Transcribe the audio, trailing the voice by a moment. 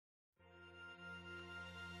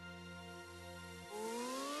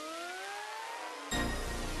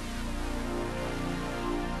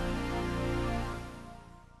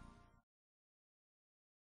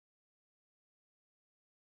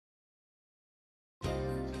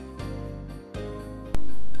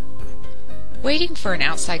Waiting for an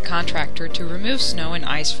outside contractor to remove snow and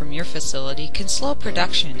ice from your facility can slow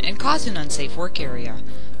production and cause an unsafe work area.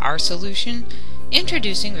 Our solution?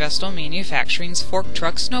 Introducing Vestal Manufacturing's Fork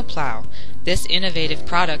Truck Snowplow. This innovative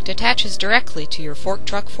product attaches directly to your fork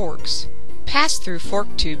truck forks. Pass-through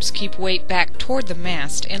fork tubes keep weight back toward the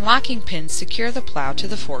mast, and locking pins secure the plow to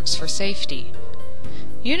the forks for safety.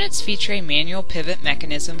 Units feature a manual pivot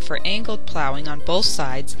mechanism for angled plowing on both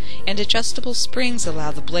sides, and adjustable springs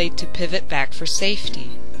allow the blade to pivot back for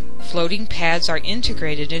safety. Floating pads are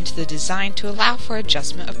integrated into the design to allow for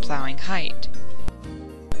adjustment of plowing height.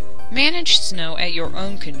 Manage snow at your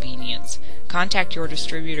own convenience. Contact your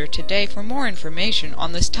distributor today for more information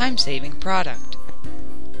on this time-saving product.